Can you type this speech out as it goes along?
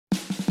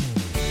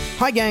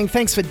Hi gang,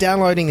 thanks for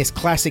downloading this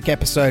classic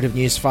episode of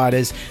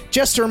Newsfighters.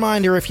 Just a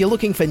reminder, if you're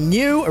looking for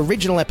new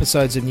original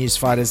episodes of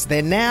Newsfighters,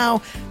 they're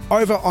now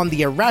over on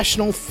the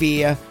Irrational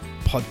Fear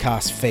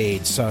podcast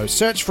feed. So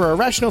search for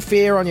Irrational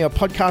Fear on your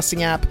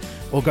podcasting app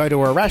or go to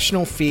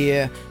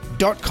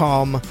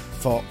irrationalfear.com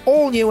for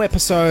all new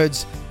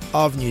episodes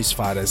of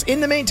Newsfighters.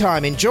 In the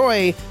meantime,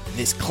 enjoy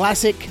this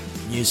classic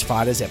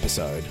Newsfighters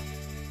episode.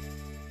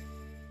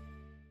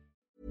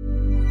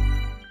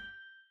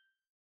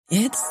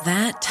 It's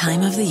that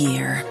time of the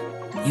year.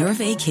 Your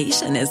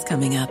vacation is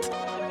coming up.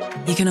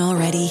 You can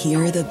already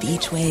hear the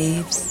beach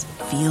waves,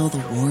 feel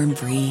the warm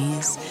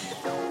breeze,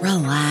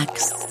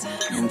 relax,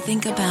 and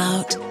think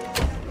about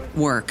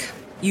work.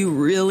 You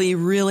really,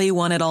 really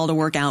want it all to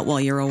work out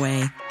while you're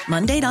away.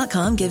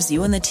 Monday.com gives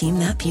you and the team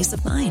that peace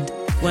of mind.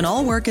 When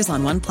all work is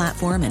on one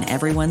platform and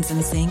everyone's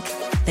in sync,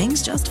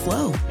 things just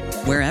flow.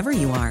 Wherever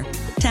you are,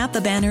 tap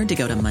the banner to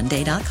go to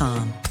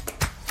Monday.com.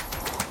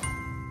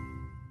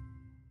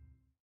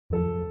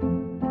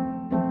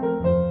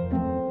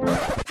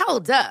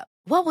 Hold up.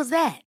 What was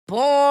that?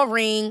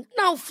 Boring.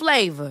 No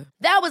flavor.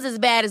 That was as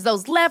bad as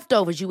those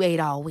leftovers you ate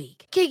all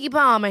week. Keke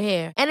Palmer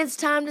here. And it's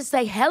time to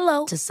say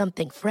hello to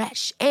something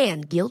fresh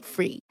and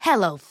guilt-free.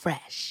 Hello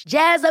Fresh.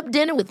 Jazz up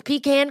dinner with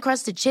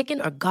pecan-crusted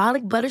chicken or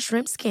garlic butter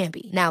shrimp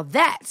scampi. Now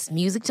that's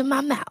music to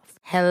my mouth.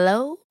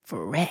 Hello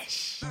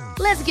Fresh.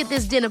 Let's get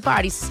this dinner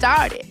party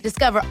started.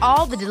 Discover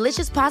all the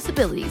delicious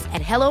possibilities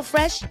at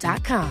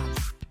hellofresh.com.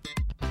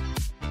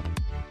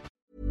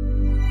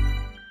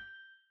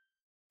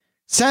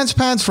 Sans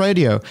Pants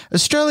Radio,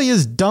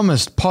 Australia's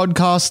dumbest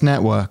podcast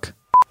network.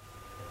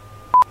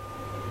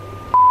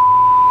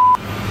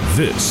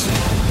 This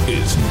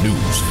is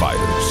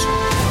Newsfighters,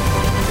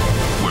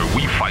 where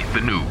we fight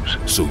the news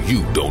so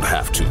you don't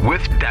have to.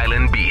 With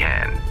Dylan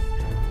Behan.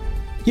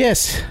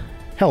 Yes,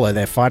 hello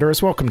there,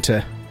 fighters. Welcome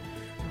to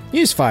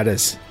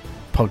Newsfighters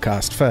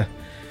podcast for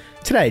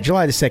today,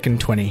 July the 2nd,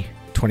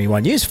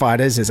 2021.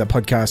 Newsfighters is a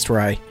podcast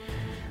where I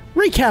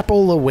recap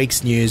all the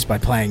week's news by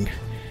playing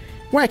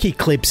wacky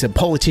clips of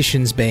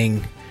politicians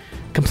being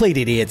complete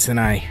idiots, and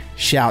I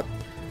shout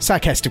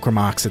sarcastic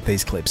remarks at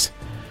these clips.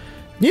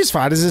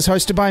 Newsfighters is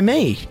hosted by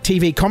me,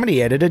 TV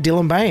comedy editor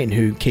Dylan Bain,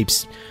 who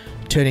keeps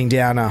turning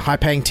down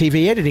high-paying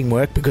TV editing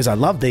work because I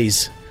love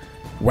these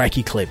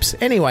wacky clips.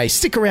 Anyway,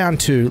 stick around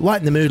to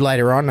lighten the mood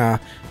later on.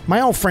 My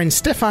old friend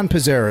Stefan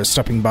Pizzera is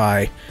stopping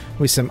by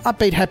with some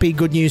upbeat, happy,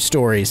 good news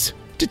stories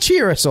to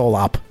cheer us all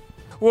up.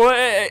 Well,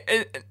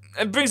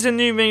 it brings a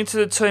new meaning to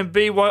the term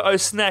BYO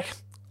snack.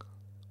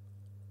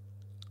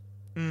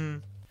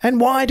 And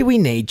why do we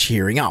need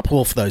cheering up?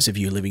 Well, for those of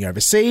you living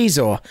overseas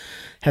or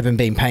haven't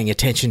been paying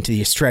attention to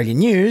the Australian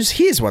news,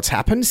 here's what's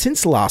happened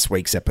since last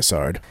week's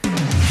episode.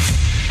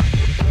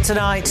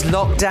 Tonight,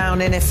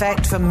 lockdown in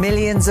effect for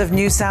millions of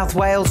New South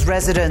Wales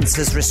residents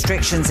as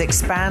restrictions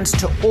expand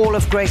to all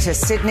of Greater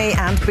Sydney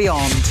and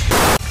beyond.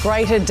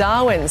 Greater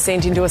Darwin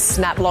sent into a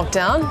snap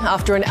lockdown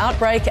after an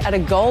outbreak at a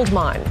gold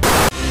mine.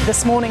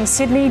 This morning,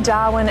 Sydney,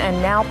 Darwin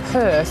and now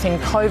Perth in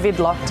COVID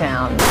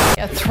lockdown.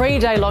 A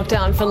 3-day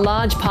lockdown for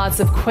large parts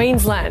of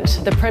Queensland.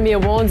 The Premier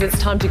warns it's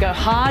time to go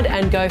hard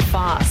and go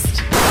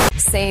fast.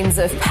 Scenes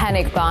of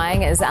panic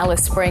buying as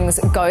Alice Springs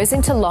goes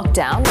into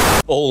lockdown.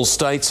 All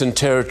states and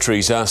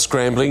territories are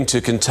scrambling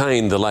to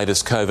contain the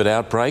latest COVID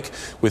outbreak,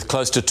 with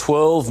close to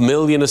 12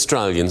 million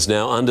Australians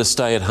now under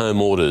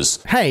stay-at-home orders.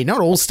 Hey, not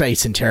all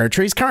states and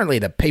territories. Currently,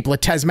 the people of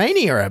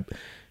Tasmania are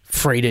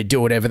free to do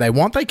whatever they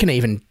want. They can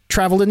even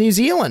travel to New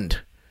Zealand.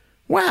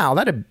 Wow,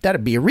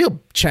 that'd be a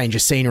real change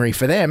of scenery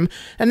for them.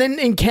 And then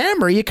in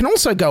Canberra, you can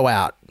also go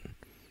out.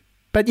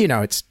 But, you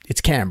know, it's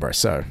Canberra,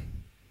 so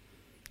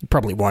you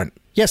probably won't.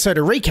 Yeah, so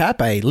to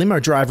recap, a limo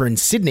driver in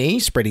Sydney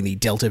spreading the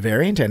Delta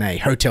variant and a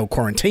hotel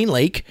quarantine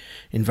leak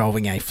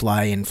involving a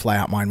fly-in,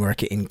 fly-out mine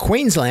worker in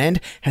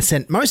Queensland has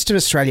sent most of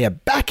Australia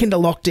back into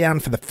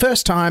lockdown for the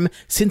first time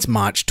since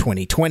March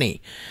 2020.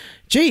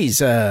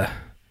 Geez,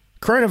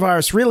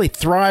 coronavirus really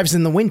thrives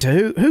in the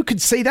winter. Who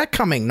could see that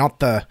coming? Not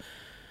the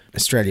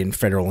Australian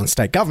federal and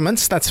state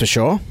governments, that's for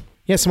sure.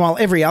 Yes, and while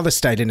every other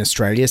state in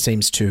Australia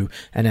seems to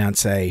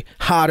announce a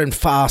hard and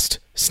fast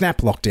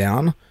snap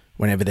lockdown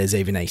whenever there's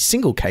even a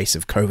single case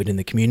of COVID in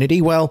the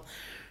community, well,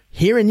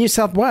 here in New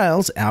South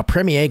Wales, our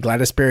Premier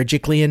Gladys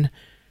Berejiklian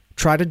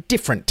tried a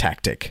different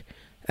tactic,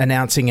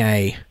 announcing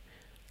a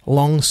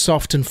long,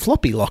 soft and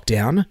floppy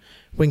lockdown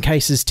when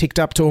cases ticked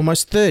up to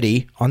almost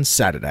 30 on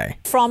Saturday.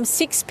 From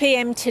 6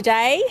 p.m.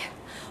 today,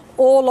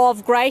 all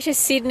of Greater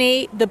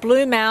Sydney, the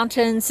Blue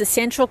Mountains, the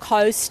Central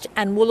Coast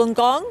and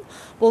Wollongong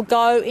will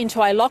go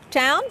into a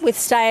lockdown with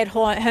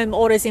stay-at-home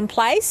orders in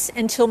place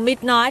until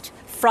midnight,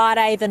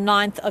 Friday the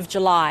 9th of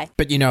July.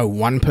 But you know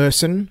one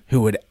person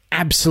who would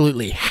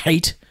absolutely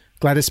hate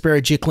Gladys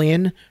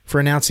Berejiklian for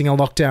announcing a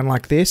lockdown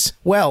like this?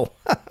 Well,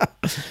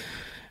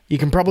 you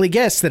can probably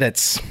guess that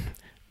it's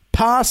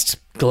past,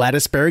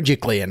 Gladys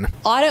Berejiklian.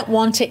 I don't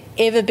want to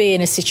ever be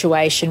in a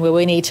situation where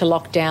we need to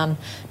lock down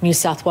New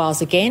South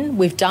Wales again.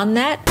 We've done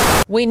that.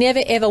 We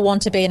never ever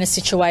want to be in a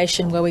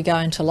situation where we go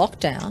into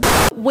lockdown.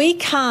 We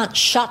can't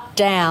shut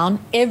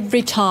down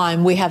every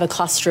time we have a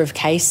cluster of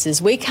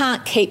cases. We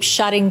can't keep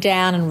shutting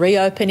down and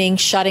reopening,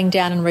 shutting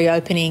down and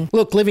reopening.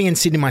 Look, living in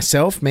Sydney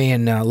myself, me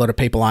and a lot of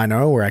people I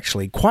know were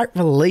actually quite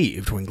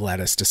relieved when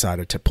Gladys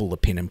decided to pull the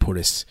pin and put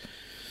us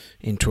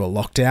into a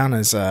lockdown,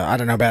 as I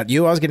don't know about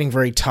you, I was getting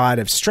very tired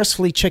of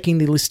stressfully checking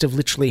the list of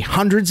literally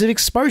hundreds of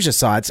exposure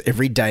sites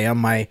every day on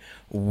my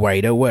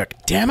way to work.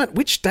 Damn it,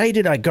 which day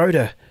did I go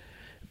to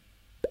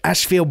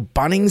Ashfield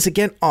Bunnings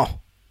again? Oh,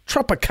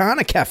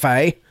 Tropicana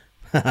Cafe.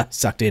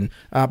 Sucked in.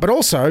 But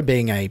also,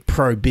 being a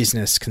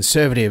pro-business,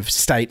 conservative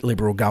state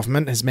Liberal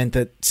government has meant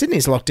that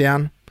Sydney's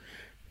lockdown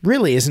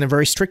really isn't a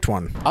very strict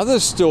one. Other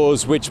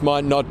stores which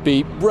might not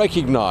be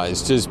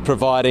recognised as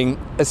providing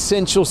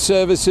essential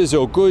services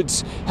or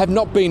goods have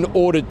not been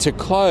ordered to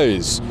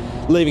close,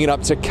 leaving it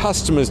up to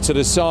customers to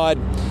decide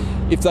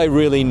if they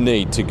really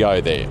need to go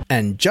there.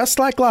 And just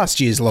like last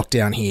year's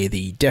lockdown here,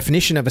 the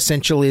definition of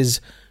essential is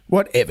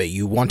whatever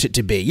you want it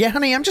to be. Yeah,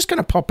 honey, I'm just going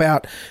to pop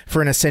out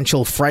for an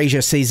Essential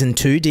Frasier Season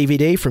 2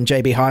 DVD from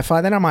JB Hi-Fi.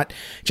 Then I might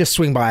just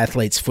swing by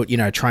Athlete's Foot,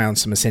 try on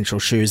some Essential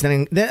shoes.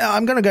 Then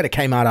I'm going to go to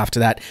Kmart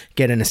after that,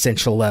 get an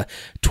Essential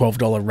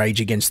 $12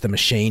 Rage Against the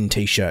Machine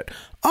t-shirt.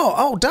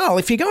 Oh, Darl,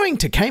 if you're going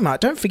to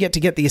Kmart, don't forget to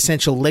get the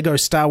Essential Lego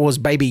Star Wars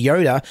Baby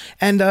Yoda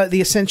and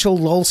the Essential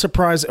LOL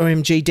Surprise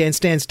OMG Dance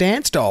Dance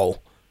Dance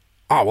doll.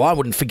 Oh, well, I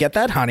wouldn't forget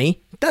that,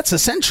 honey. That's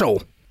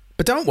essential.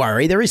 But don't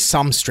worry, there is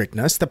some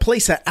strictness. The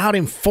police are out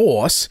in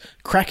force,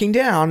 cracking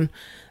down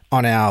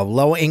on our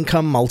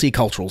lower-income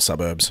multicultural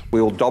suburbs.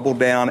 We'll double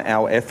down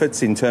our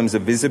efforts in terms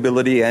of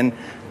visibility and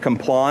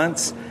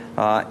compliance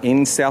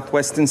in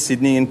southwestern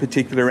Sydney, in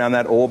particular around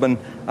that Auburn,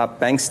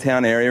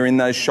 Bankstown area, in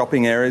those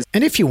shopping areas.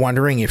 And if you're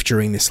wondering if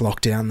during this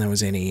lockdown there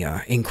was any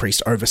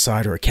increased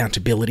oversight or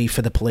accountability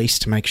for the police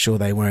to make sure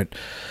they weren't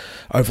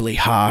overly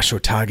harsh or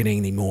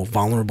targeting the more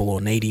vulnerable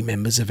or needy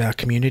members of our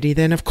community,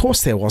 then of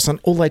course there wasn't.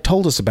 All they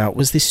told us about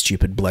was this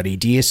stupid bloody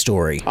deer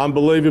story.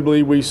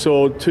 Unbelievably, we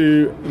saw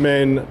two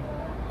men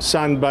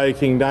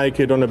sunbaking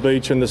naked on a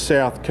beach on the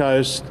south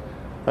coast.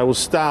 They were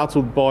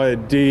startled by a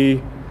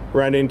deer,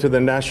 ran into the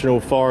National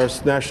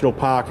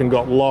Park and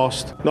got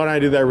lost. Not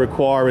only did they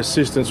require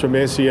assistance from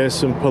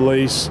SES and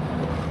police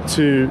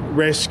to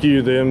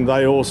rescue them,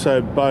 they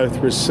also both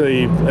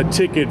received a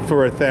ticket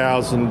for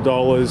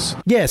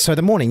 $1,000. Yeah, so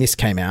the morning this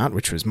came out,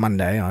 which was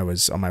Monday, I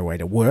was on my way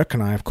to work,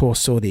 and I of course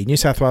saw the New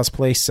South Wales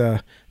Police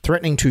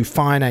threatening to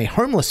fine a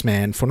homeless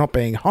man for not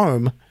being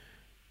home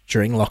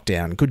during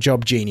lockdown. Good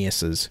job,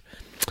 geniuses.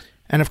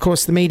 And of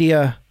course the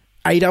media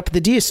ate up the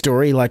deer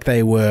story like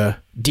they were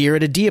deer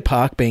at a deer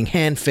park being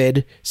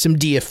hand-fed some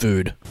deer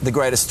food. The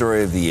greatest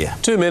story of the year.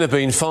 Two men have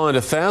been fined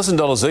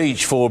 $1,000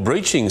 each for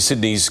breaching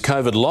Sydney's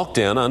COVID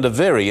lockdown under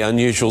very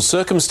unusual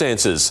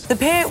circumstances. The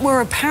pair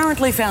were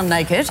apparently found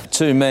naked.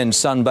 Two men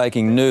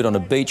sunbaking nude on a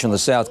beach on the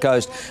south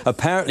coast,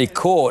 apparently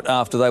caught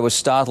after they were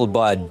startled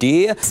by a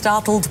deer.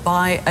 Startled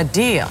by a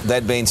deer.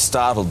 They'd been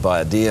startled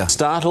by a deer.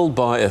 Startled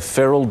by a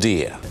feral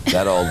deer.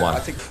 That old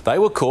one. They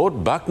were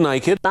caught buck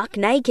naked. Buck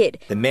naked.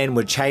 The men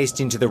were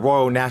chased into the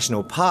Royal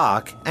National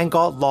Park and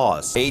got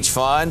lost. Each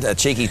fined a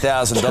cheeky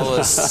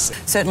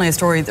 $1,000. Certainly a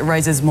story that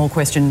raises more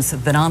questions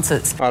than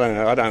answers. I don't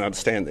know. I don't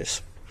understand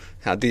this.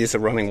 How deers are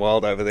running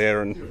wild over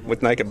there and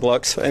with naked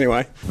blokes.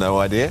 Anyway. No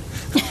idea.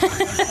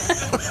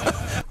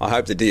 I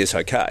hope the deer's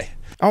okay.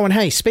 Oh, and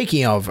hey,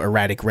 speaking of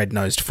erratic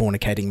red-nosed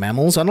fornicating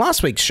mammals, on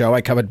last week's show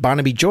I covered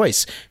Barnaby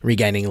Joyce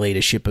regaining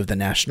leadership of the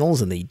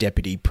Nationals and the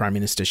Deputy Prime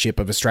Ministership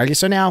of Australia.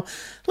 So now,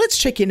 let's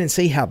check in and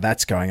see how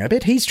that's going. I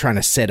bet he's trying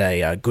to set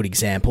a good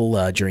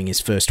example during his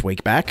first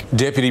week back.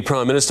 Deputy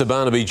Prime Minister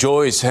Barnaby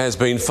Joyce has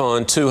been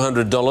fined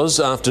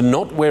 $200 after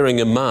not wearing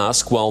a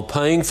mask while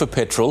paying for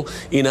petrol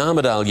in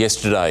Armidale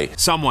yesterday.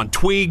 Someone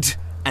twigged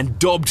and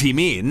dobbed him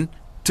in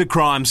to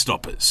Crime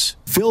Stoppers.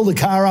 Filled the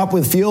car up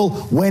with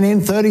fuel, went in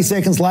 30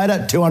 seconds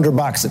later,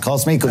 $200 it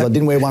cost me because I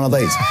didn't wear one of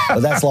these. But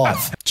that's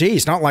life.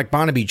 Geez, not like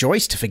Barnaby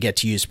Joyce to forget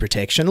to use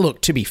protection.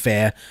 Look, to be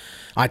fair,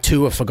 I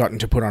too have forgotten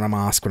to put on a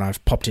mask when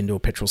I've popped into a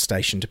petrol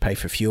station to pay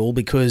for fuel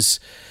because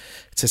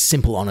it's a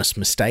simple, honest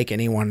mistake.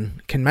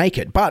 Anyone can make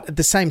it. But at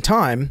the same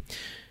time,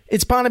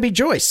 it's Barnaby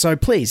Joyce, so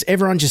please,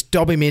 everyone just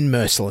dob him in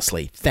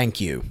mercilessly.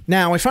 Thank you.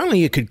 Now, if only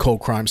you could call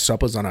Crime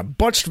Stoppers on a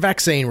botched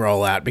vaccine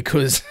rollout,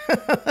 because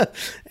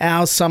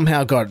ours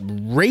somehow got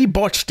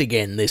rebotched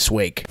again this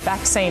week.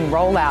 Vaccine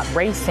rollout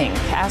rethink.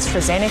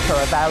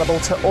 AstraZeneca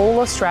available to all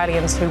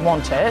Australians who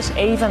want it,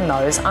 even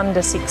those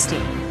under 60.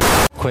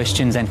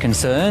 questions and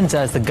concerns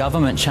as the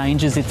government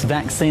changes its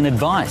vaccine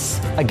advice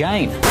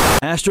again.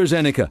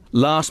 AstraZeneca,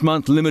 last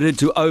month limited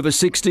to over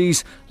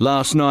 60s,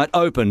 last night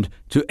opened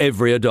to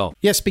every adult.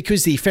 Yes,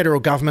 because the federal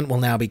government will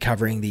now be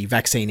covering the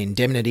vaccine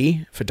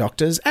indemnity for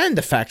doctors and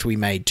the fact we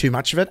made too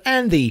much of it,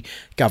 and the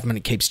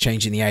government keeps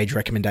changing the age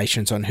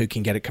recommendations on who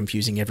can get it,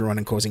 confusing everyone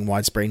and causing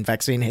widespread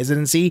vaccine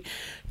hesitancy.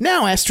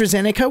 Now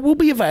AstraZeneca will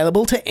be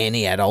available to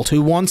any adult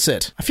who wants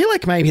it. I feel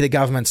like maybe the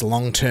government's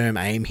long-term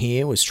aim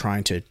here was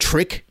trying to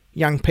trick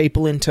young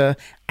people into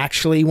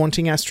actually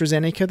wanting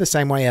AstraZeneca, the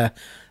same way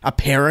a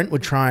parent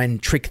would try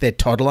and trick their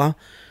toddler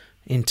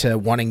into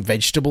wanting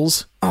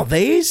vegetables. Oh,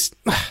 these?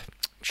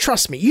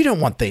 Trust me, you don't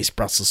want these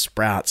Brussels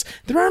sprouts.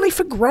 They're only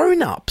for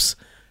grown-ups.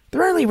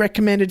 They're only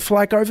recommended for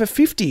like over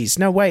 50s.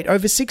 No, wait,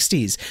 over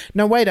 60s.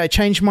 No, wait, I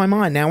changed my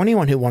mind. Now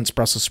anyone who wants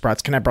Brussels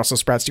sprouts can have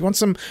Brussels sprouts. Do you want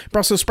some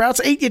Brussels sprouts?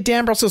 Eat your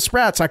damn Brussels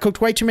sprouts. I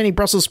cooked way too many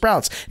Brussels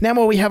sprouts. Now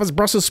all we have is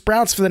Brussels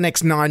sprouts for the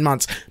next 9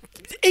 months.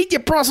 Eat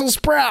your Brussels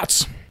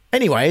sprouts.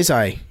 Anyways,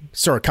 I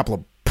saw a couple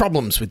of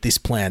problems with this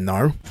plan,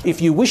 though.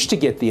 If you wish to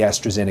get the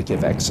AstraZeneca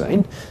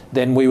vaccine,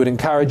 then we would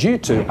encourage you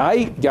to,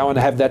 A, go and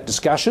have that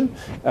discussion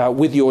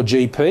with your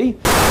GP.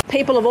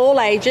 People of all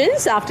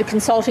ages, after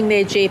consulting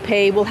their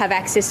GP, will have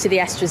access to the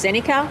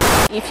AstraZeneca.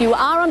 If you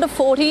are under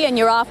 40 and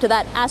you're after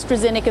that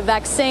AstraZeneca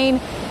vaccine,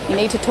 you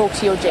need to talk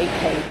to your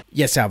GP.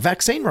 Yes, our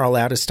vaccine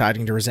rollout is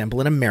starting to resemble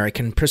an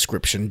American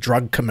prescription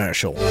drug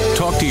commercial.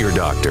 Talk to your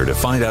doctor to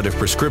find out if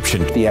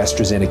prescription the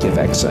AstraZeneca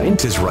vaccine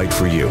is right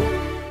for you.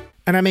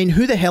 And I mean,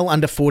 who the hell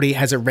under 40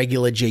 has a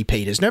regular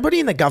GP? Does nobody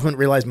in the government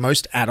realise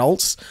most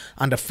adults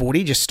under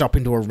 40 just stop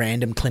into a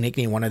random clinic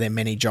near one of their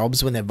many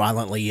jobs when they're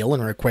violently ill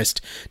and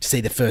request to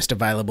see the first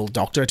available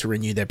doctor to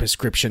renew their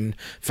prescription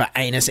for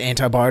anus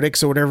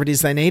antibiotics or whatever it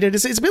is they need?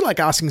 It's a bit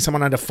like asking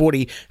someone under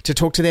 40 to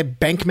talk to their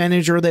bank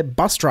manager or their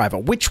bus driver.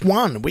 Which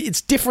one?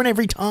 It's different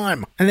every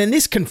time. And then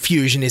this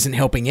confusion isn't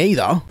helping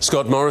either.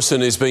 Scott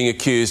Morrison is being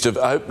accused of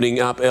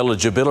opening up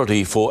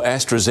eligibility for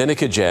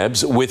AstraZeneca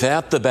jabs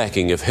without the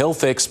backing of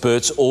health experts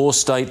or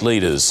state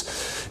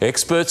leaders.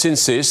 Experts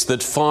insist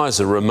that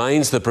Pfizer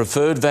remains the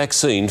preferred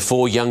vaccine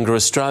for younger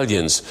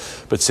Australians,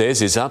 but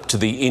says it's up to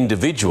the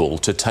individual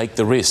to take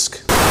the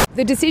risk.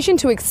 The decision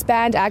to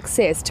expand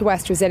access to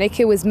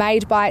AstraZeneca was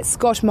made by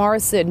Scott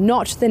Morrison,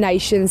 not the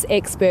nation's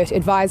expert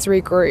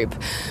advisory group.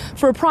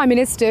 For a Prime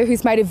Minister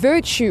who's made a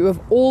virtue of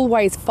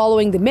always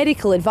following the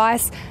medical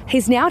advice,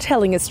 he's now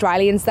telling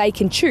Australians they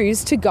can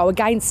choose to go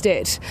against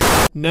it.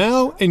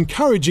 Now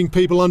encouraging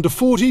people under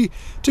 40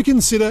 to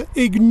consider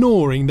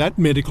ignoring that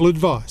medical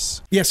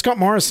advice. Yeah, Scott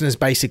Morrison is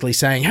basically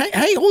saying,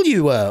 hey, all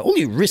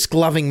you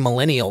risk-loving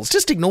millennials,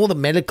 just ignore the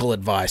medical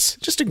advice.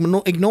 Just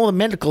ignore the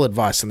medical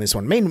advice on this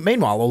one.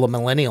 Meanwhile, all the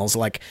millennials are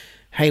like,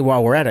 hey,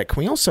 while we're at it,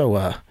 can we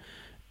also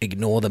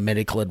ignore the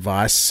medical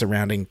advice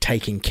surrounding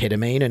taking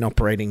ketamine and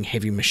operating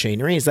heavy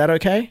machinery? Is that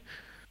okay?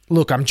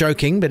 Look, I'm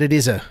joking, but it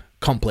is a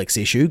complex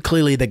issue.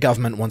 Clearly, the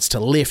government wants to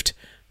lift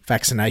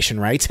vaccination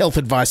rates. Health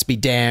advice be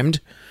damned,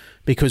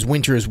 because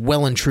winter is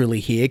well and truly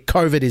here.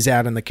 COVID is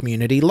out in the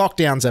community.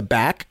 Lockdowns are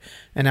back,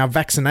 and our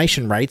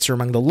vaccination rates are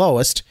among the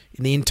lowest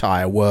in the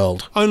entire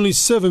world. Only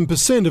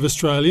 7% of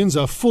Australians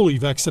are fully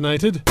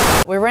vaccinated.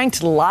 We're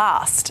ranked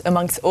last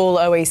amongst all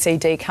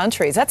OECD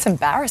countries. That's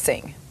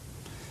embarrassing.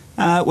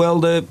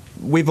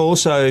 We've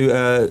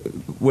also,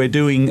 we're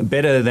doing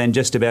better than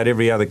just about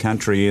every other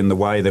country in the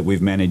way that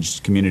we've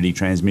managed community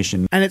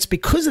transmission. And it's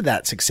because of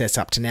that success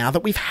up to now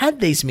that we've had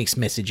these mixed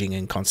messaging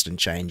and constant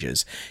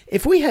changes.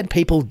 If we had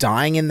people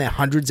dying in their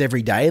hundreds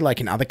every day,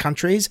 like in other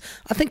countries,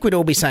 I think we'd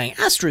all be saying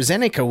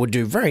AstraZeneca would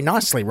do very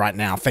nicely right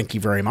now, thank you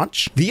very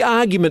much. The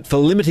argument for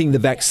limiting the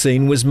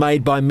vaccine was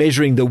made by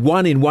measuring the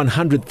 1 in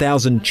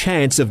 100,000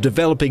 chance of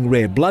developing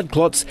rare blood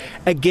clots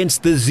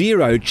against the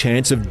 0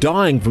 chance of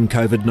dying from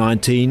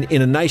COVID-19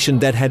 in a nation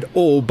that had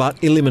all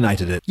but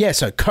eliminated it. Yeah,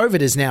 so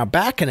COVID is now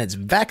back and it's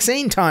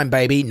vaccine time,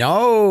 baby.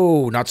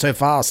 No, not so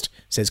fast,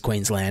 says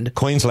Queensland.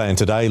 Queensland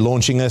today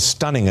launching a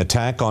stunning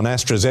attack on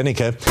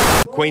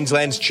AstraZeneca.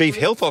 Queensland's Chief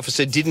Health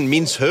Officer didn't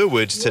mince her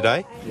words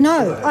today.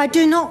 No, I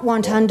do not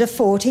want under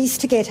 40s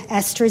to get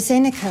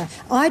AstraZeneca.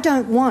 I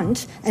don't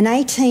want an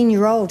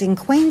 18-year-old in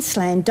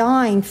Queensland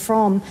dying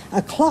from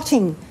a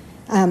clotting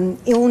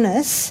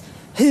illness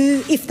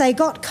who, if they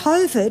got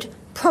COVID,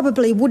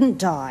 probably wouldn't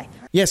die.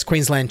 Yes,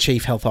 Queensland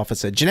Chief Health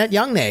Officer Jeanette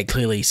Young there,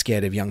 clearly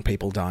scared of young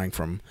people dying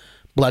from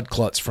blood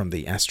clots from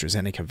the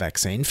AstraZeneca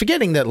vaccine,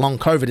 forgetting that long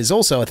COVID is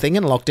also a thing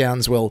and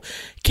lockdowns will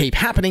keep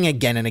happening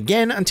again and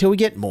again until we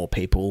get more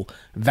people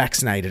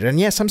vaccinated. And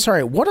yes, I'm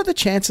sorry, what are the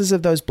chances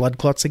of those blood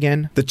clots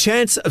again? The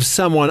chance of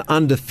someone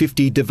under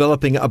 50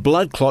 developing a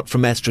blood clot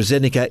from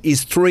AstraZeneca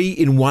is 3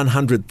 in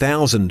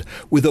 100,000,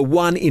 with a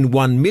 1 in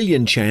 1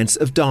 million chance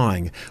of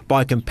dying.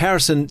 By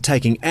comparison,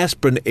 taking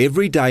aspirin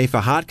every day for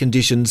heart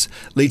conditions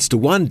leads to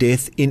 1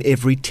 death in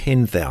every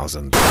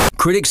 10,000.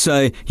 Critics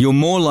say you're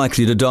more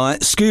likely to die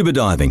scuba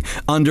diving,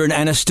 under an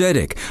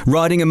anaesthetic,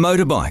 riding a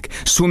motorbike,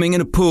 swimming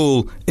in a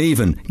pool,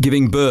 even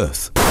giving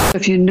birth.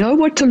 If you know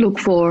what to look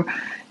for,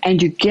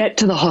 and you get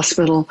to the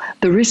hospital,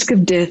 the risk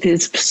of death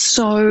is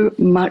so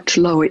much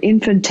lower,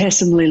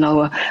 infinitesimally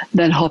lower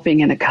than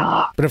hopping in a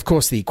car. But of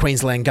course, the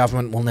Queensland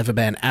government will never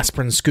ban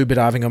aspirin, scuba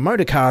diving or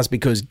motor cars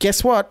because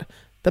guess what?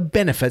 The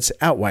benefits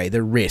outweigh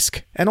the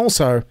risk. And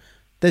also,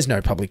 there's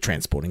no public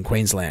transport in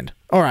Queensland.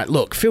 All right,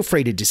 look, feel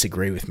free to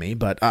disagree with me,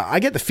 but I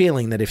get the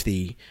feeling that if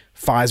the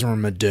Pfizer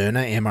and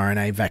Moderna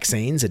mRNA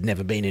vaccines had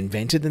never been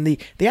invented, then the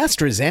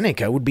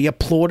AstraZeneca would be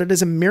applauded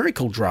as a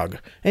miracle drug.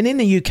 And in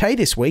the UK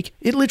this week,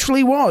 it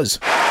literally was.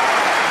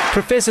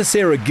 Professor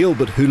Sarah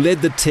Gilbert, who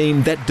led the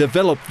team that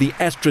developed the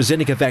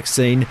AstraZeneca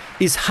vaccine,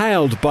 is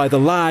hailed by the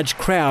large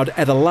crowd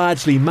at a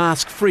largely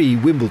mask-free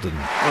Wimbledon.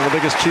 One of the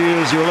biggest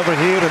cheers you'll ever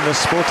hear in the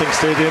sporting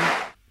stadium.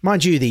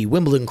 Mind you, the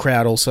Wimbledon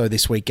crowd also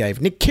this week gave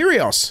Nick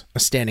Kyrgios a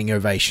standing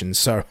ovation,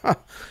 so I'm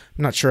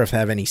not sure if they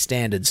have any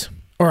standards.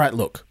 All right,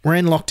 look, we're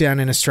in lockdown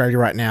in Australia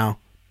right now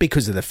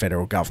because of the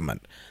federal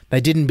government.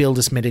 They didn't build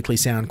us medically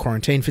sound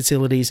quarantine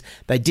facilities,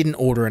 they didn't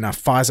order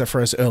enough Pfizer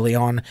for us early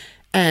on,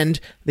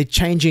 and the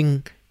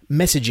changing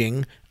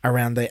messaging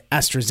around the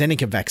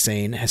AstraZeneca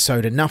vaccine has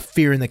sowed enough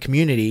fear in the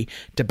community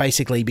to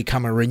basically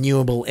become a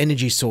renewable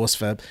energy source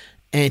for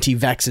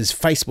anti-vaxxers'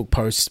 Facebook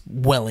posts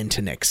well into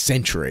next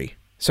century.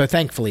 So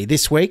thankfully,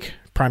 this week,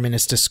 Prime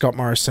Minister Scott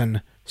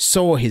Morrison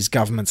saw his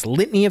government's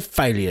litany of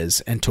failures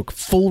and took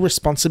full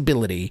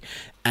responsibility.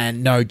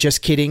 And no,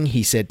 just kidding,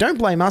 he said, don't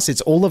blame us,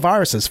 it's all the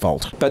virus's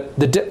fault. But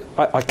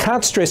I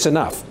can't stress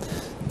enough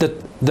that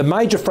the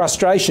major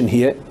frustration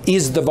here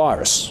is the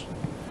virus.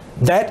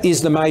 That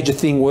is the major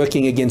thing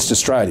working against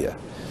Australia.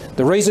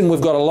 The reason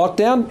we've got a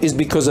lockdown is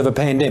because of a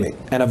pandemic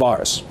and a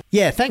virus.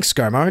 Yeah, thanks,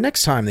 ScoMo.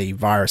 Next time the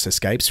virus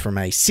escapes from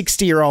a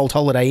 60-year-old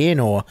Holiday Inn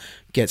or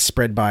gets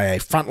spread by a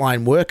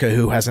frontline worker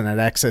who hasn't had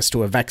access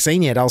to a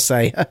vaccine yet, I'll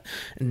say,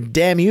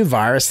 damn you,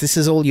 virus, this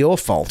is all your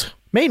fault.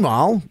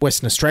 Meanwhile,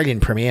 Western Australian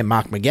Premier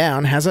Mark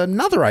McGowan has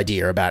another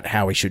idea about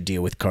how we should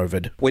deal with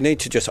COVID. We need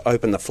to just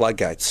open the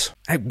floodgates.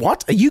 Hey,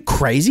 what? Are you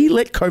crazy?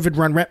 Let COVID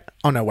run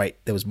Oh, no,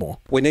 wait, there was more.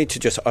 We need to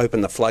just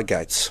open the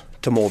floodgates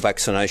to more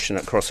vaccination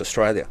across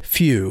Australia.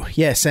 Phew,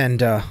 yes,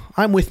 and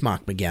I'm with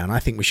Mark McGowan. I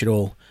think we should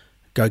all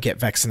go get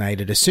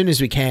vaccinated as soon as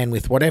we can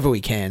with whatever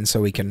we can so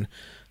we can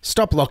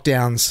stop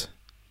lockdowns,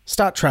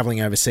 start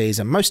travelling overseas,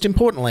 and most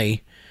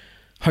importantly,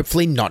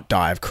 hopefully not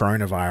die of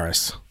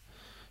coronavirus.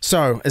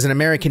 So, as an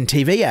American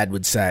TV ad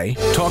would say...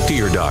 Talk to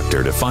your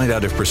doctor to find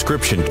out if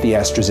prescription... The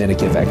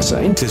AstraZeneca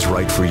vaccine is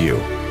right for you.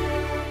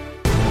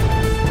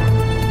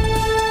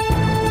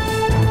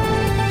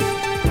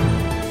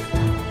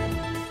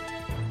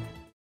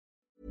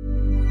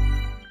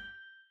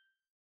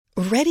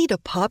 Ready to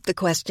pop the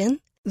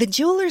question? The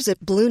jewelers at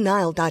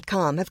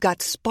BlueNile.com have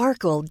got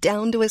sparkle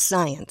down to a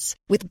science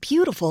with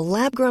beautiful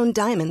lab-grown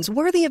diamonds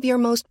worthy of your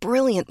most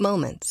brilliant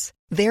moments.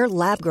 Their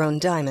lab-grown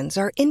diamonds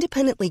are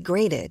independently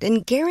graded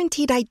and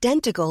guaranteed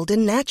identical to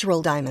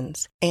natural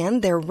diamonds,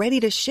 and they're ready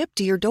to ship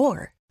to your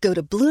door. Go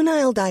to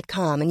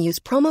BlueNile.com and use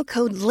promo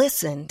code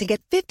LISTEN to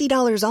get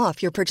 $50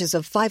 off your purchase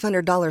of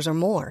 $500 or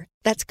more.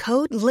 That's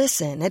code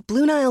LISTEN at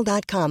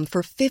BlueNile.com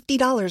for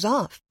 $50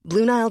 off.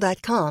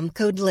 BlueNile.com,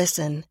 code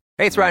LISTEN.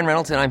 Hey, it's Ryan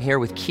Reynolds, and I'm here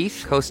with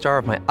Keith, co-star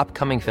of my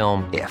upcoming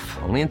film, If,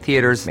 only in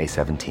theaters May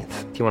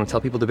 17th. Do you want to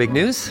tell people the big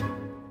news?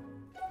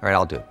 All right,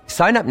 I'll do it.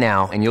 Sign up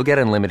now and you'll get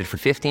unlimited for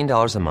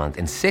 $15 a month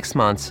and 6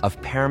 months of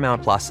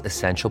Paramount Plus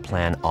Essential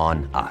Plan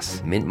on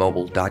us.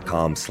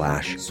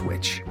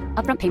 MintMobile.com/switch.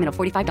 Upfront payment of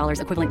 $45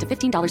 equivalent to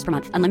 $15 per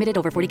month. Unlimited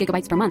over 40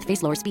 gigabytes per month.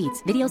 Face lower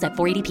speeds. Videos at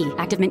 480p.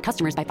 Active Mint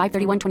customers by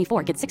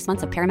 531.24 get 6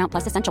 months of Paramount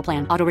Plus Essential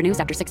Plan. Auto renews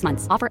after 6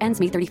 months. Offer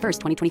ends May 31st,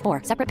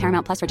 2024. Separate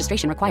Paramount Plus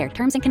registration required.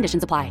 Terms and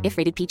conditions apply if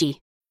rated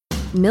PG.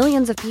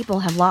 Millions of people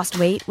have lost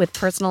weight with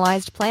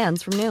personalized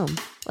plans from Noom.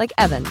 Like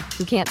Evan,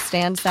 who can't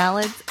stand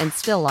salads and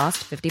still lost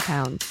 50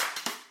 pounds.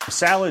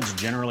 Salads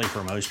generally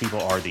for most people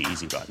are the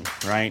easy button,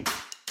 right?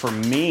 For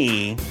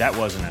me, that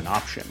wasn't an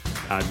option.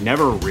 I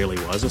never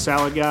really was a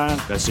salad guy.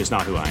 That's just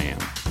not who I am.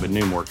 But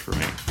Noom worked for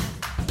me.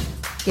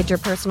 Get your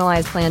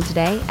personalized plan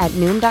today at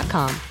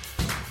Noom.com.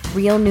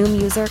 Real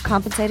Noom user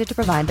compensated to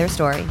provide their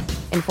story.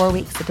 In 4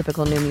 weeks, the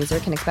typical Noom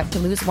user can expect to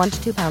lose 1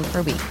 to 2 pounds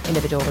per week.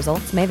 Individual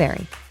results may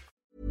vary.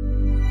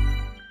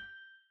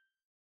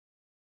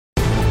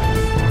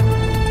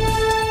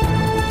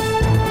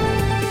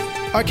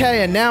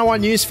 Okay, and now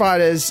on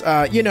Newsfighters,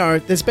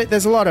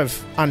 there's a lot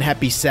of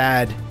unhappy,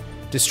 sad,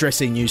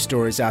 distressing news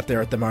stories out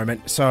there at the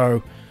moment.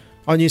 So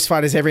on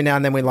Newsfighters, every now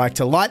and then we like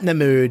to lighten the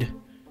mood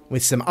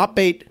with some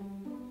upbeat,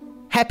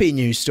 happy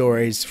news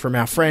stories from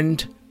our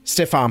friend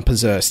Stefan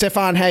Pazur.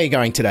 Stefan, how are you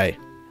going today?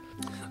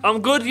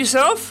 I'm good.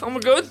 Yourself? I'm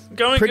good.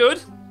 Going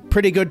good.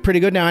 Pretty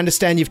good. Now I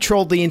understand you've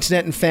trawled the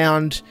internet and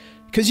found,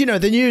 because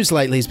the news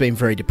lately has been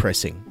very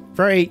depressing,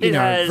 very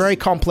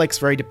complex,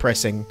 very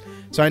depressing.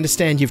 So I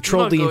understand you've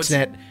trawled the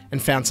internet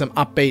and found some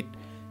upbeat,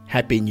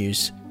 happy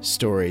news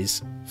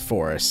stories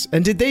for us.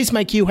 And did these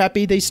make you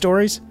happy, these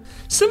stories?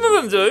 Some of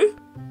them do.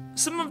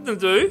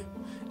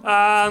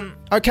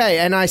 Okay,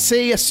 and I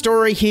see a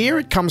story here.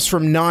 It comes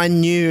from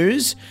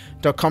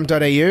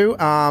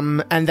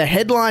 9news.com.au. And the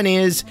headline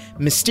is,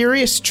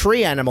 Mysterious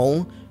Tree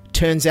Animal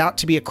turns out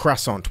to be a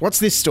croissant. What's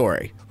this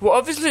story? Well,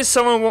 obviously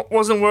someone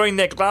wasn't wearing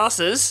their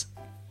glasses.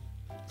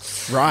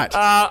 Right.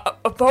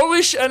 A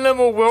Polish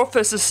Animal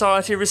Welfare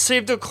Society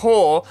received a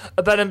call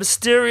about a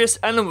mysterious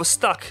animal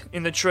stuck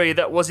in the tree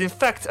that was in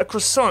fact a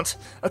croissant.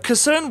 A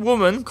concerned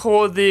woman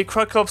called the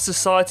Krakow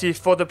Society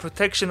for the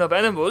Protection of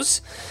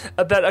Animals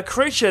about a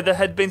creature that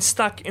had been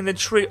stuck in the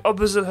tree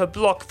opposite her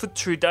block for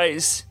 2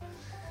 days.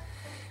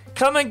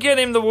 "Come and get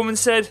him," the woman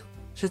said.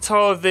 She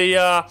told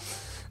the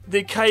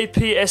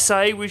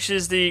KPSA, which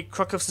is the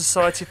Krakow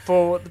Society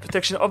for the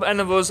Protection of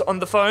Animals, on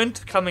the phone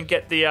to come and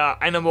get the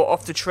animal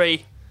off the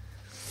tree.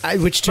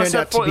 Which turned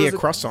out to be a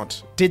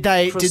croissant. Did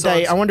they?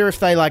 I wonder if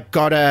they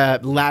got a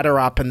ladder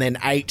up and then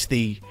ate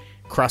the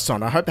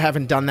croissant. I hope they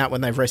haven't done that when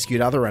they've rescued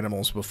other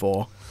animals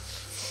before.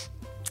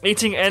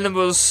 Eating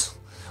animals.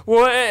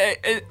 Well,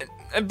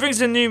 it brings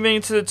a new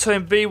meaning to the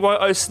term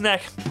BYO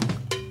snack.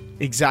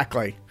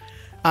 Exactly.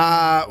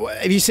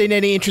 Have you seen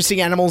any interesting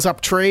animals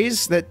up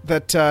trees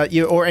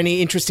or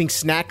any interesting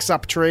snacks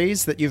up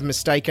trees that you've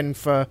mistaken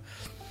for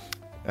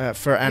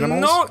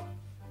animals?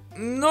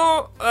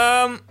 No.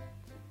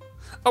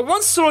 I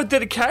once saw a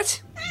dead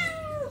cat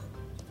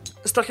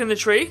stuck in the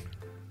tree.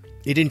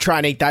 You didn't try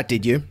and eat that,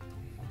 did you?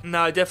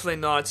 No,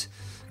 definitely not.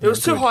 It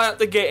was too high up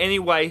to get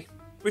anyway.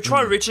 We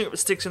tried reaching it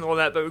with sticks and all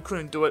that, but we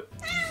couldn't do it.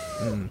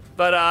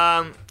 But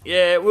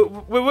yeah,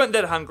 we weren't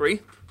that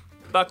hungry.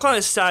 But kind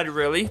of sad,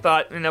 really.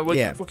 But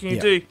what can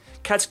you do?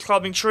 Cats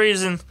climbing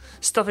trees and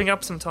stuffing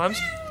up sometimes.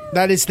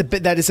 That is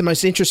the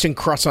most interesting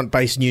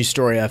croissant-based news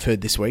story I've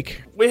heard this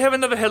week. We have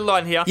another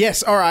headline here.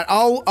 Yes, all right.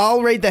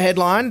 I'll read the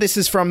headline. This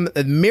is from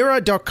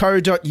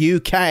mirror.co.uk,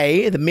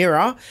 the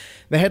Mirror.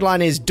 The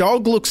headline is,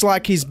 "Dog looks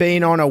like he's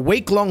been on a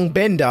week-long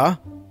bender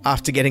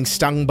after getting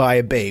stung by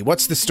a bee."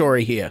 What's the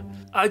story here?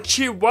 A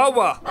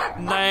Chihuahua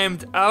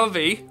named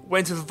Alvi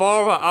went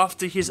viral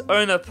after his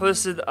owner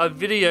posted a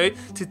video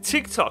to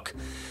TikTok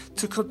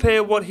to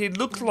compare what he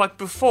looked like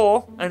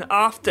before and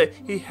after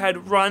he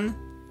had run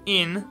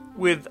in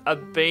with a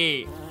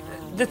bee.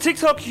 The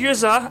TikTok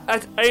user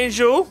at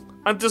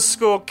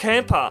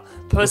Angel_Camper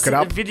posted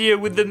a video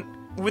with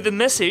the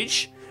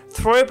message,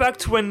 "Throwback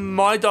to when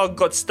my dog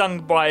got stung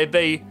by a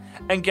bee,"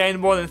 and gained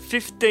more than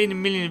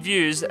 15 million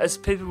views as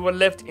people were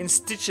left in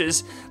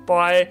stitches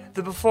by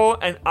the before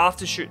and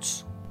after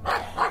shoots.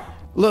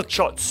 Look,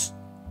 shots.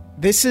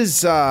 This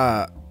is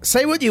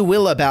say what you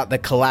will about the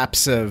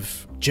collapse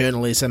of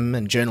journalism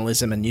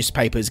and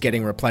newspapers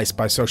getting replaced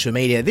by social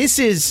media. This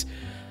is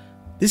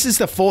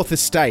the fourth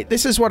estate.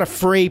 This is what a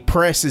free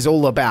press is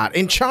all about.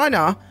 In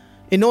China,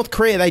 in North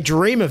Korea, they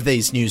dream of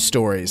these news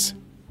stories.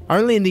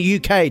 Only in the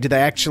UK do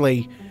they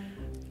actually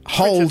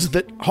hold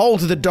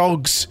the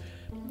dogs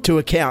to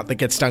account that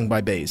get stung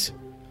by bees.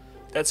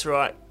 That's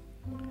right.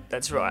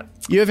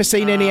 You ever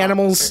seen any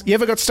animals? You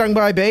ever got stung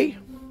by a bee?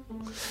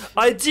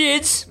 I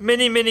did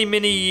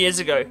many years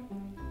ago.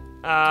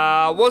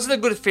 Wasn't a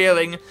good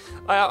feeling.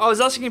 I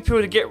was asking people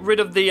to get rid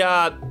of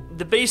the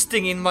bee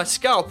sting in my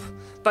scalp,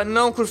 but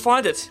no one could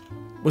find it.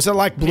 Was it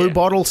like blue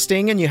bottle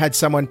sting and you had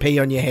someone pee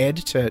on your head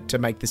to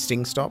make the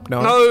sting stop?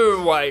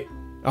 No way.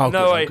 Oh,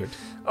 no good, way. Oh, good.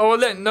 Oh,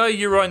 no,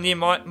 you're right near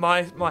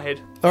my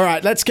head. All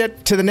right, let's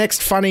get to the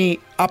next funny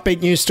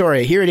upbeat news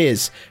story. Here it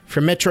is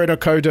from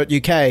metro.co.uk.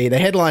 The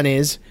headline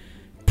is,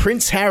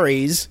 Prince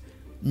Harry's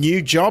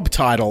new job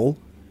title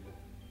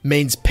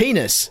means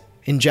penis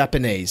in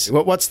Japanese.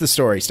 What's the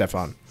story,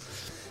 Stefan?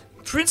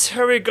 Prince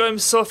Harry got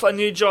himself a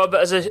new job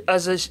as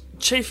a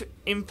Chief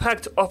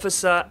Impact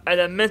Officer at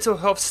a mental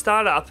health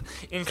startup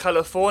in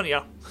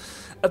California,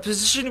 a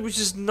position which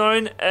is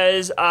known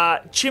as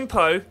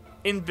chimpo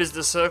in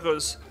business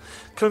circles.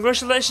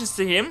 Congratulations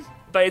to him,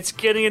 but it's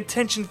getting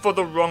attention for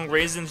the wrong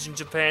reasons in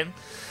Japan.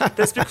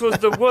 That's because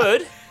the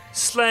word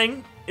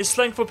slang is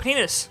slang for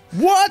penis.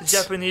 What? The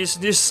Japanese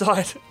news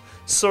site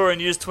Sora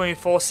News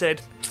 24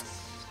 said.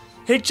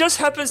 He just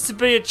happens to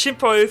be a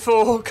chimpo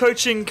for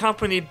coaching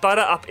company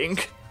Butter Up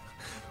Inc.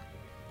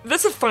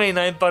 That's a funny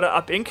name, Butter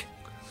Up Inc.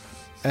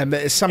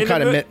 Some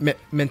kind of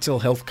mental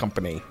health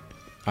company,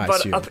 I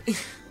assume.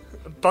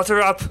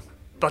 Butter Up.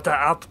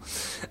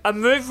 A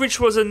move which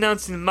was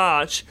announced in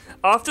March.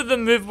 After the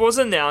move was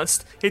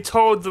announced, he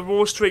told the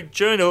Wall Street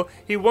Journal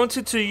he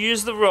wanted to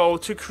use the role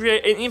to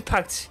create an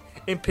impact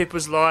in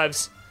people's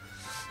lives.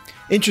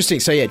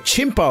 Interesting. So yeah,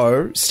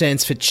 Chimpo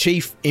stands for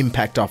Chief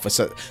Impact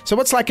Officer. So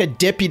what's like a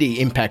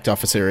Deputy Impact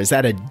Officer? Is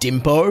that a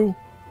Dimpo?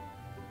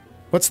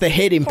 What's the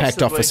Head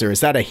Impact Officer? Is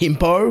that a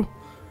Himpo?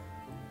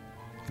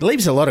 It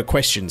leaves a lot of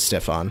questions,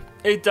 Stefan.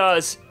 It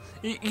does.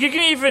 You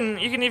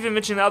can even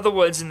mention other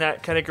words in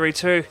that category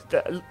too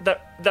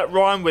that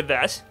rhyme with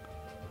that,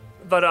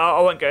 but I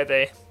won't go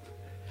there.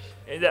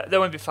 That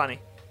won't be funny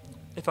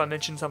if I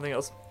mention something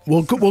else.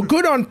 Well,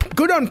 good on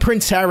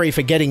Prince Harry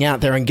for getting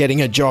out there and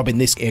getting a job in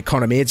this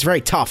economy. It's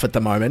very tough at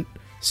the moment,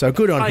 so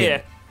good on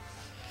him.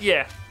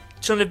 Yeah,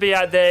 trying to be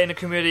out there in the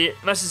community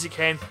as much as he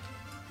can.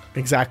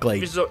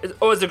 Exactly. It's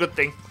always a good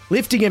thing.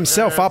 Lifting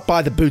himself up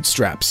by the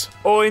bootstraps.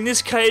 Or in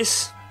this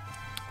case,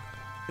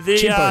 the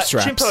Chimpo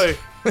straps. Chimpo.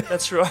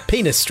 That's right.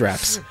 Penis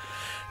straps.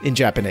 in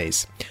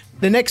Japanese.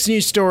 The next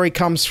news story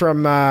comes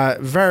from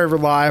very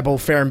reliable,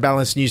 fair and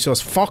balanced news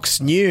source, Fox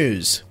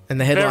News. And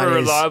the headline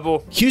Very is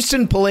reliable.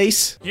 Houston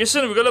police.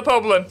 Houston, we've got a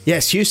problem.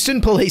 Yes, Houston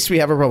police, we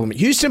have a problem.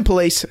 Houston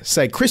police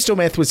say crystal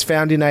meth was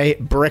found in a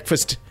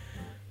breakfast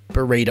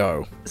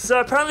burrito. So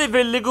apparently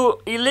the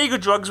illegal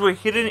drugs were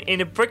hidden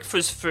in a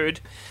breakfast food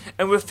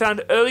and were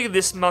found earlier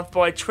this month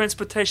by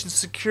Transportation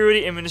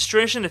Security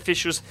Administration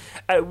officials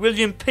at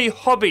William P.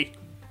 Hobby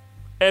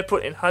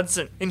Airport in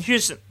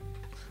Houston.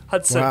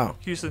 Wow.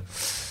 Houston.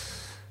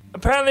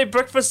 Apparently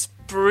breakfast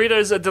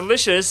burritos are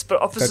delicious, but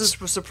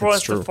officers were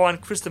surprised to find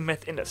crystal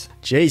meth in it.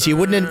 Jeez, you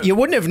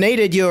wouldn't have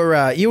needed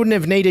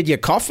your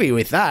coffee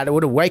with that. It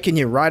would have waken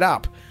you right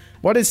up.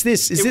 What is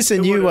this? Is this a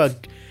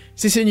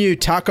new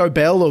Taco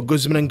Bell or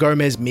Guzman and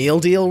Gomez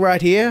meal deal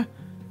right here?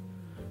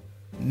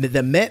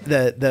 The meth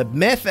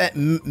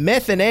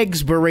and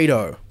eggs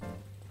burrito.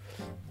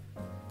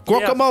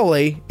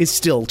 Guacamole is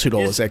still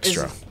 $2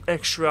 extra.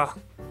 Extra.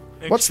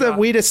 What's the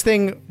weirdest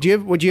thing?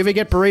 Would you ever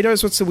get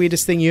burritos? What's the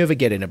weirdest thing you ever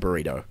get in a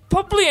burrito?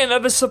 Probably an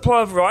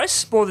oversupply of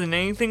rice more than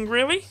anything,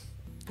 really.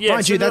 Yeah,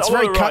 mind you, that's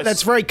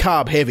very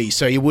carb heavy,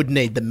 so you would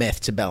need the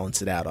meth to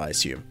balance it out, I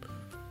assume.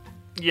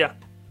 Yeah,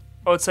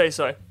 I would say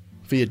so.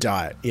 For your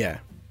diet, yeah.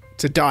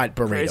 It's a diet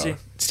burrito. Crazy. It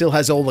still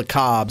has all the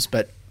carbs,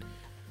 but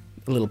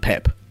a little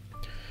pep.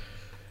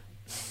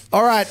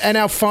 All right, and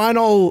our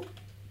final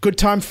good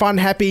time, fun,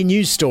 happy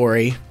news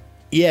story.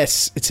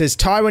 Yes, it says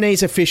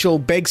Taiwanese official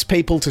begs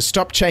people to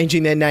stop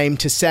changing their name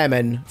to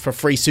salmon for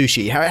free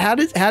sushi. How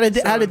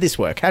did this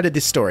work? How did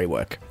this story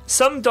work?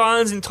 Some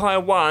diners in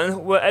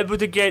Taiwan were able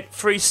to get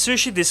free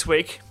sushi this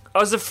week. It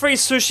was a free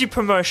sushi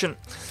promotion.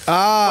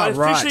 By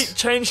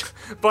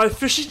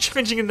officially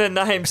changing their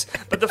names,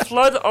 but the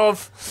flood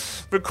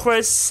of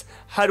requests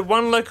had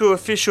one local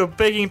official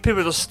begging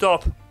people to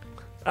stop.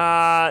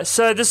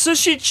 So the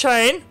sushi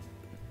chain,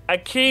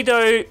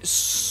 Akido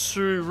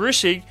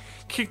Surushi,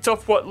 kicked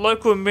off what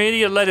local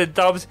media later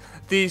dubbed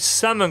the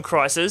salmon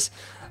crisis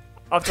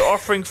after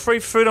offering free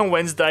food on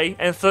Wednesday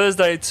and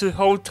Thursday to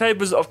whole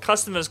tables of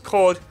customers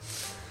called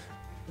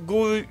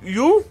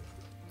Guyu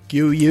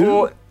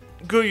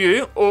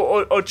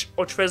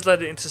or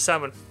translated into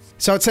salmon.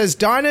 So it says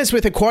diners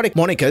with aquatic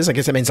monikers, I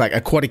guess that means like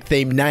aquatic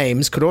themed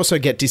names, could also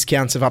get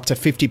discounts of up to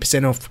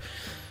 50% off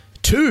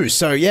too.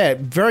 So yeah,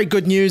 very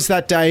good news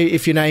that day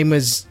if your name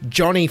was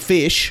Johnny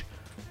Fish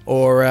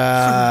or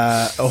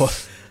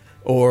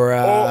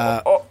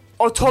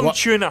Tom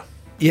Tuna.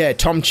 Yeah,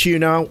 Tom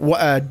Tuna.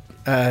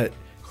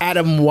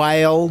 Adam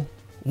Whale.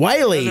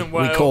 Whaley,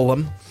 we call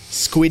him.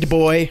 Squid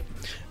Boy.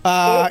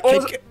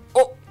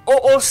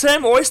 Or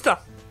Sam Oyster.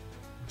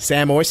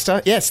 Sam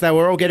Oyster. Yes, they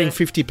were all getting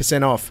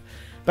 50% off.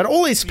 But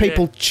all these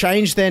people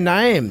changed their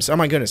names. Oh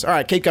my goodness. All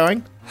right, keep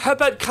going. How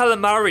about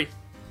calamari?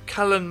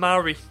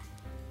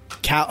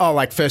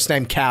 Like first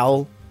name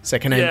Cal,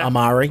 second name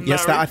Amari.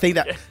 Yes, I think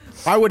that.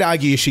 I would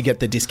argue you should get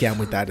the discount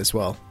with that as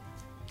well.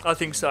 I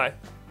think so.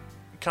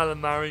 Callum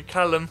Murray.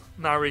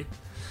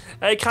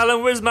 Hey,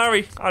 Callum, where's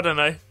Murray? I don't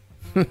know.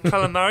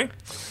 Callum Murray.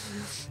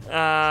 So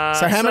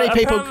how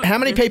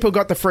many people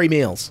got the free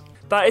meals?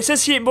 But it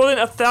says here more than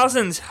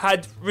 1,000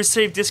 had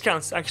received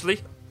discounts,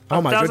 actually.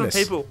 Oh my goodness.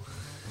 1,000 people.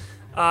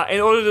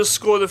 In order to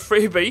score the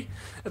freebie,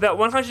 about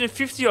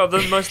 150 of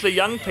them, mostly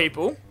young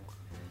people,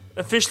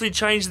 officially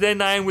changed their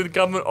name with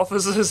government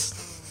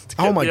officers.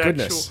 Oh my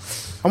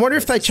goodness. I wonder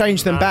if they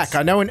change them back.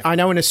 I know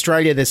in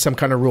Australia there's some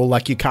kind of rule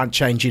like you can't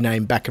change your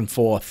name back and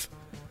forth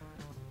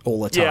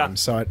all the time.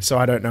 So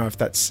I don't know if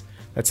that's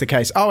the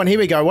case. Oh, and here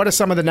we go. What are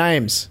some of the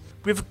names?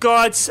 We've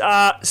got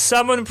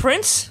Salmon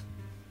Prince,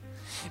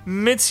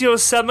 Mitsuo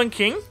Salmon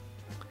King,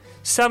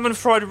 Salmon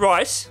Fried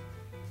Rice.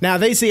 Now, are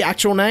these the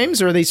actual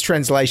names or are these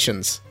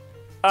translations?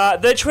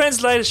 They're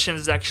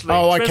translations, actually.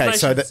 Oh, okay.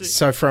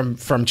 So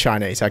from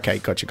Chinese. Okay,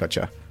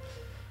 gotcha.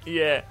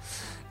 Yeah.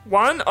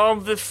 One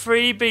of the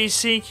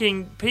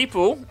freebie-seeking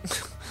people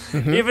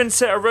even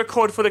set a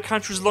record for the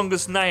country's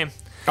longest name.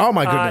 Oh,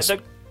 my goodness.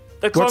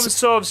 The column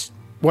solves...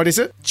 What is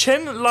it?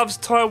 Chen loves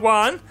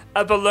Taiwan,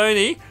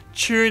 abalone,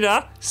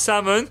 tuna,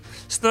 salmon,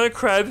 snow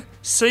crab,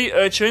 sea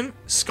urchin,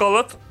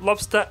 scallop,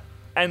 lobster,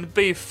 and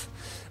beef.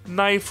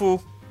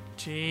 Mayful...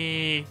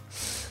 Gee...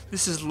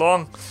 This is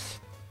long.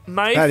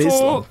 That is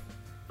long.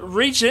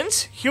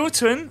 Regent,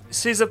 Hilton,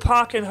 Caesar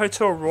Park, and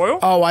Hotel Royal.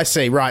 Oh, I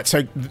see. Right.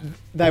 So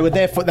they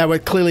were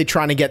clearly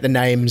trying to get the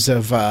names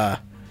of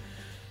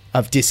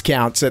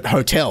discounts at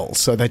hotels.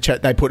 So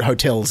they put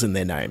hotels in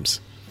their names.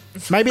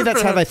 Maybe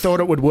that's how they thought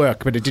it would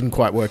work, but it didn't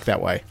quite work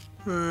that way.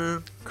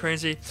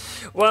 Crazy.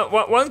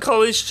 One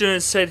college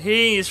student said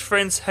he and his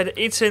friends had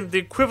eaten the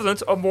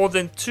equivalent of more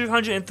than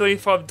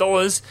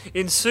 $235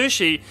 in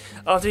sushi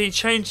after he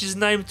changed his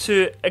name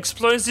to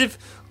Explosive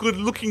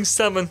Good-Looking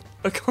Salmon,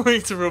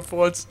 according to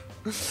reports.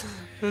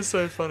 That's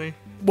so funny.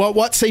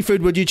 What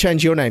seafood would you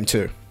change your name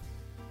to?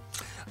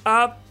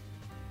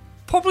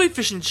 Probably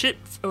fish and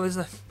chips. Oh,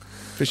 isn't it?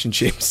 Fish and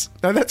chips.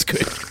 No, that's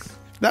good.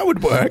 That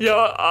would work. Yeah,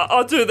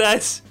 I'll do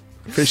that.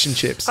 Fish and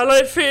chips.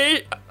 Hello,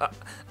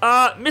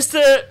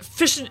 Mr.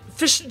 Fish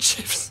and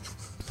Chips.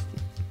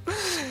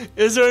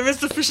 Is there a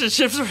Mr. Fish and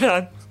Chips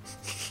around?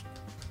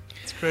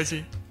 It's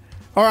crazy.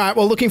 All right,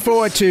 well, looking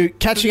forward to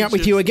catching up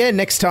with you again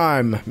next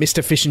time,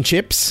 Mr. Fish and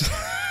Chips.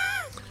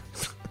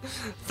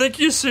 Thank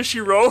you,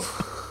 Sushi Roll.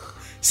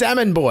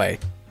 Salmon Boy.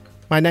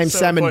 My name's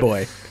Salmon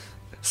Boy.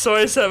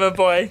 Sorry, Salmon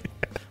Boy.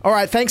 All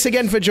right, thanks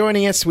again for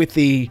joining us with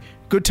the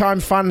good time,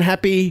 fun,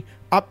 happy,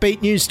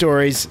 upbeat news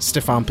stories,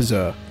 Stefan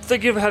Pazur.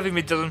 Thank you for having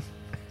me, Dylan.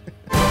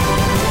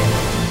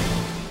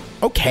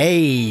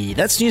 Okay,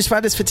 that's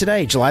Newsfighters for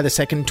today, July the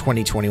 2nd,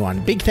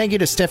 2021. Big thank you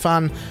to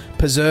Stefan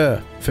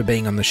Pazur for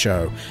being on the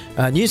show.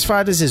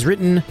 Newsfighters is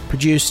written,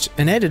 produced,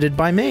 and edited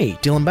by me,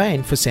 Dylan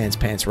Bain, for Sans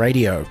Pants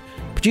Radio.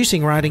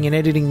 Producing, writing, and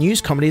editing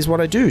news comedy is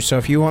what I do, so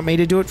if you want me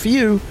to do it for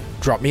you,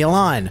 drop me a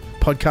line.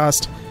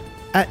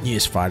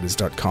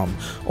 podcast@newsfighters.com.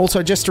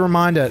 Also, just a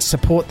reminder,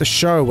 support the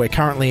show. We're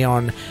currently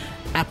on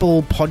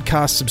Apple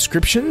Podcast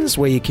subscriptions,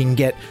 where you can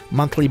get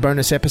monthly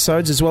bonus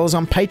episodes, as well as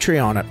on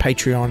Patreon at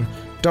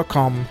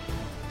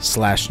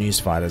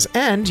patreon.com/newsfighters.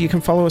 And you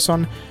can follow us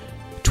on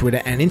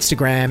Twitter and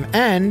Instagram,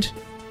 and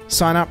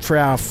sign up for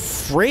our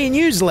free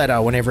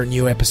newsletter whenever a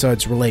new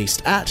episode's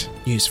released at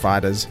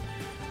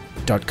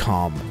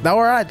newsfighters.com.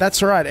 All right,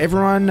 that's all right.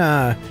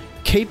 Everyone,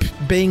 keep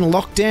being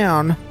locked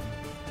down,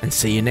 and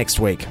see you next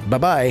week.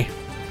 Bye-bye.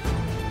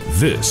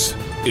 This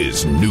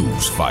is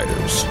News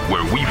Fighters,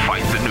 where we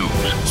fight the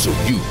news so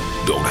you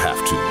don't have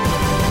to.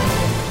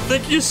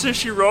 Thank you,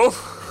 Sushi Roll.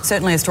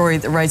 Certainly a story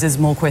that raises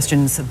more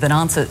questions than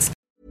answers.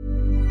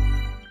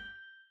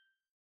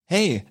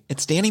 Hey,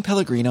 it's Danny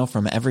Pellegrino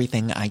from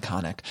Everything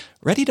Iconic.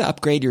 Ready to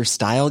upgrade your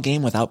style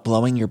game without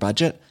blowing your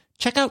budget?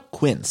 Check out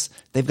Quince.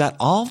 They've got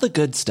all the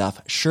good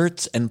stuff,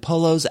 shirts and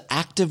polos,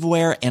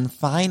 activewear, and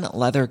fine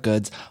leather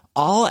goods,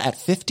 all at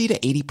 50 to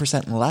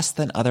 80% less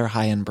than other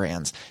high-end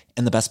brands.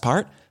 And the best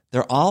part?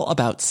 They're all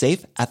about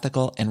safe,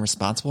 ethical, and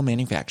responsible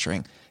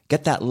manufacturing.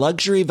 Get that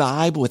luxury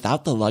vibe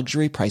without the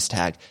luxury price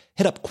tag.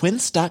 Hit up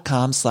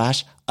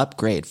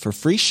quince.com/upgrade for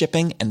free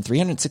shipping and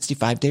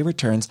 365-day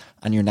returns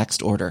on your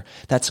next order.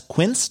 That's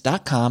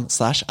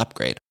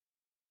quince.com/upgrade.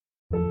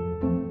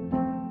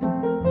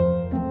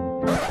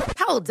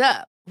 Hold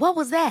up. What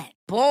was that?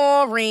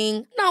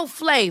 Boring. No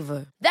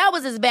flavor. That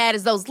was as bad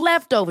as those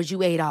leftovers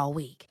you ate all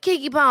week.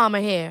 Keke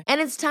Palmer here.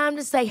 And it's time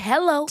to say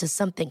hello to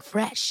something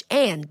fresh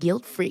and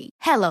guilt-free.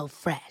 Hello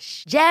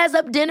Fresh. Jazz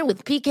up dinner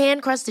with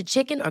pecan-crusted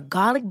chicken or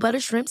garlic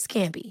butter shrimp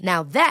scampi.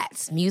 Now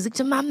that's music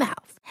to my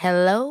mouth.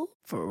 Hello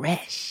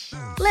Fresh.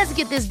 Let's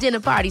get this dinner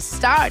party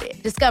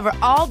started. Discover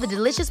all the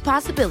delicious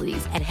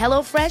possibilities at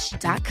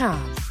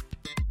HelloFresh.com.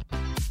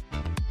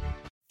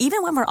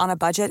 Even when we're on a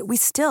budget, we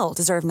still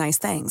deserve nice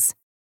things.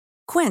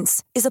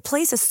 Quince is a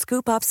place to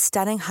scoop up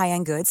stunning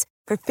high-end goods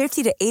for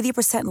 50 to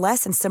 80%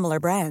 less than similar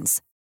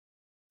brands.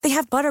 They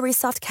have buttery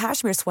soft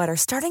cashmere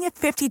sweaters starting at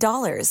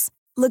 $50,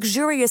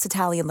 luxurious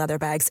Italian leather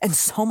bags, and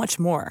so much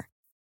more.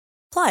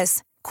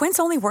 Plus, Quince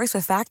only works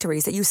with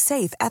factories that use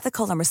safe,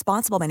 ethical, and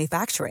responsible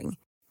manufacturing.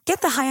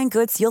 Get the high-end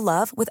goods you'll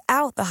love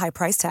without the high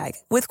price tag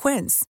with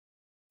Quince.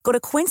 Go to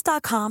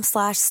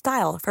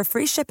quince.com/style for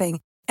free shipping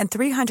and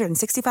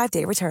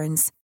 365-day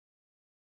returns.